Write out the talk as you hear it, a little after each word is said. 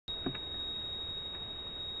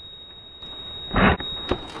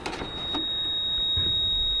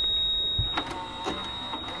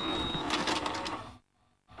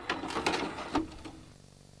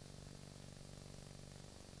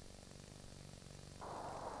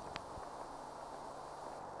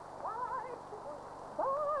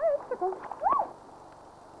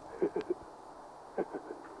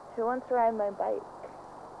Who wants to ride my bike?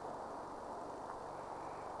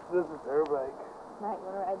 This is her bike. Matt, you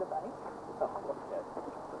want to ride the bike? Oh,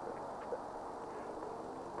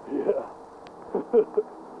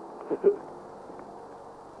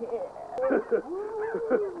 yeah.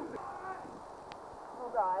 Oh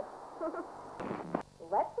God.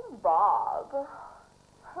 Let's rob.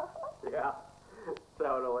 Yeah.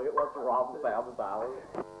 Totally. Let's rob Sam's house.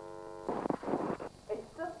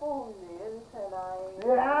 It's the full moon tonight.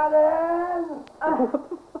 Yeah, man!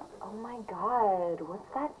 Oh my God, what's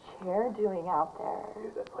that chair doing out there?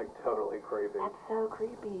 Dude, that's like totally creepy. That's so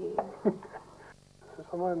creepy. Is there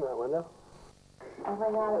someone in that window? Oh my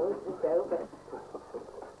God, it was just open.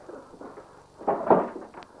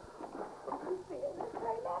 I'm seeing this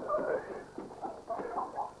right now.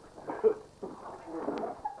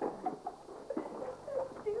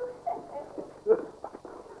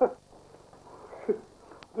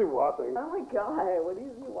 What's he watching? Oh my God, what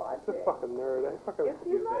is he watching? This fucking nerd. I fucking. If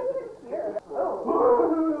he's not even here. Oh.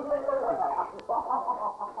 Oh my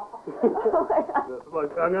God.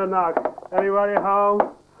 Look, I'm gonna knock. Anybody home?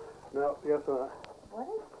 No, guess not. What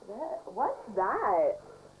is that? What's that?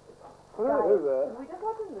 What is that? Can we just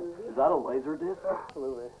watch a movie? Is that a laser disc? A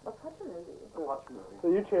movie. Let's watch a movie. Watch a movie. So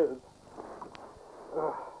you choose.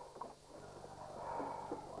 Cool.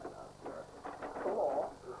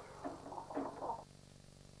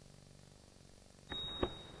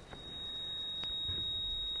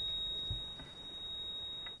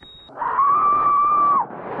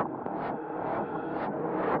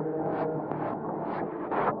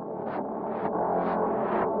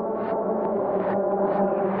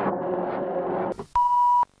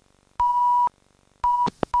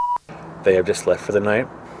 They have just left for the night.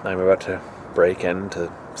 I'm about to break in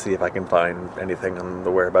to see if I can find anything on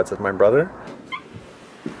the whereabouts of my brother.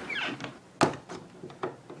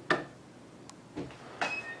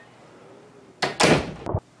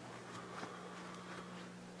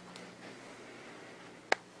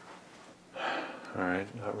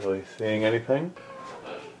 Alright, not really seeing anything.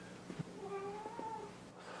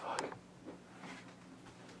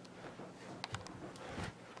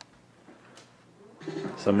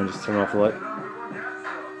 Someone just turned off the light.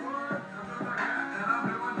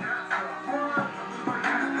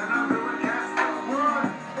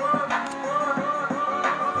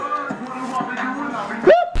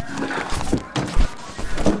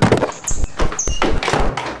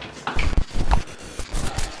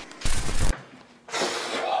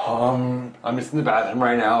 I'm just in the bathroom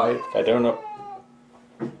right now. I don't know.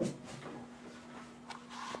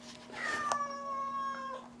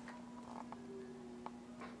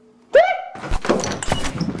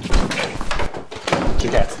 Two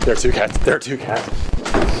cats. There are two cats. There are two cats. I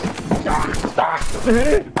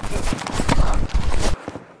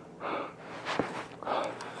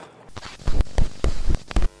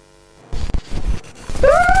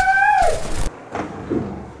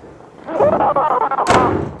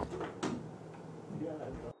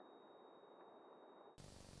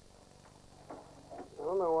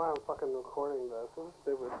don't know why I'm fucking recording this. This is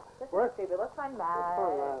stupid. This is stupid. Let's find Matt. Let's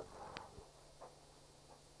find that.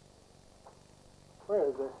 Where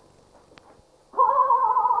is it?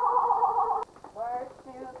 More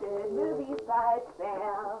stupid movies by Sam.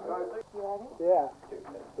 You ready? Yeah.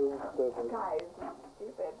 Stupid. This is stupid. Guys,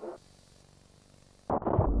 stupid.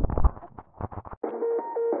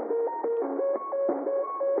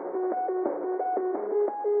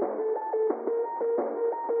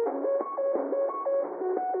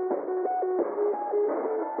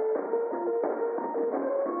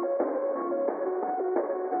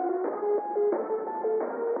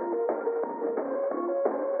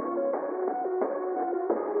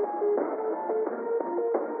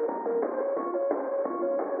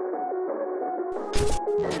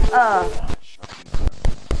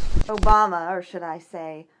 Obama, or should I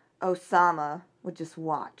say Osama, would just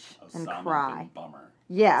watch and cry. Bummer.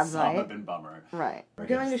 Yeah, Osama right? bin Bummer. Right. We're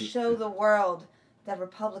going to show the world that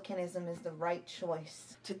republicanism is the right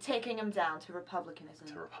choice. To taking him down to republicanism.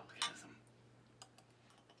 To republicanism.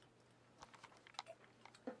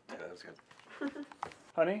 Yeah, that was good.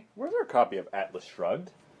 Honey, where's our copy of Atlas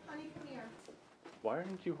Shrugged? Honey, come here. Why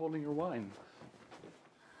aren't you holding your wine?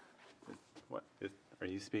 What? Are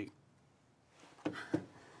you speaking?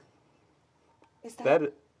 Is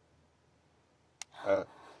that... I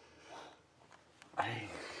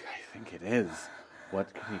think it is.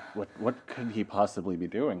 What could he possibly be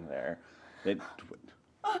doing there?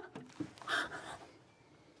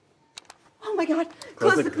 Oh my God!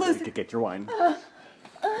 Close it! Get your wine.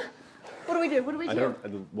 What do we do? What do we do?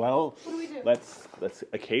 Well, What do we do?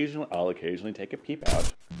 I'll occasionally take a peep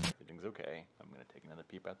out. Everything's okay. I'm gonna take another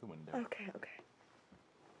peep out the window. Okay.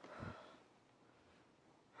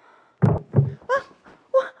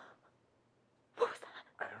 What was that?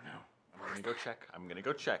 I don't know. I'm gonna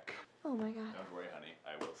go check. Oh my God. Don't worry, honey.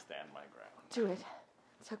 I will stand my ground. Do it.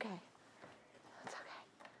 It's okay. It's okay.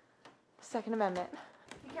 Second Amendment.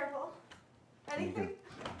 Be careful. Anything?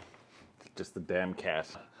 Just the damn cat.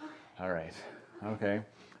 All right. Okay.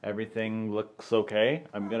 Everything looks okay.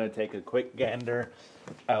 I'm gonna take a quick gander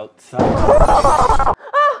outside.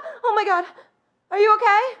 Oh my God. Are you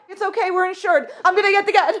okay? It's okay. We're insured. I'm gonna get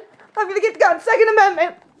the gun. Second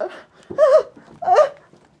Amendment.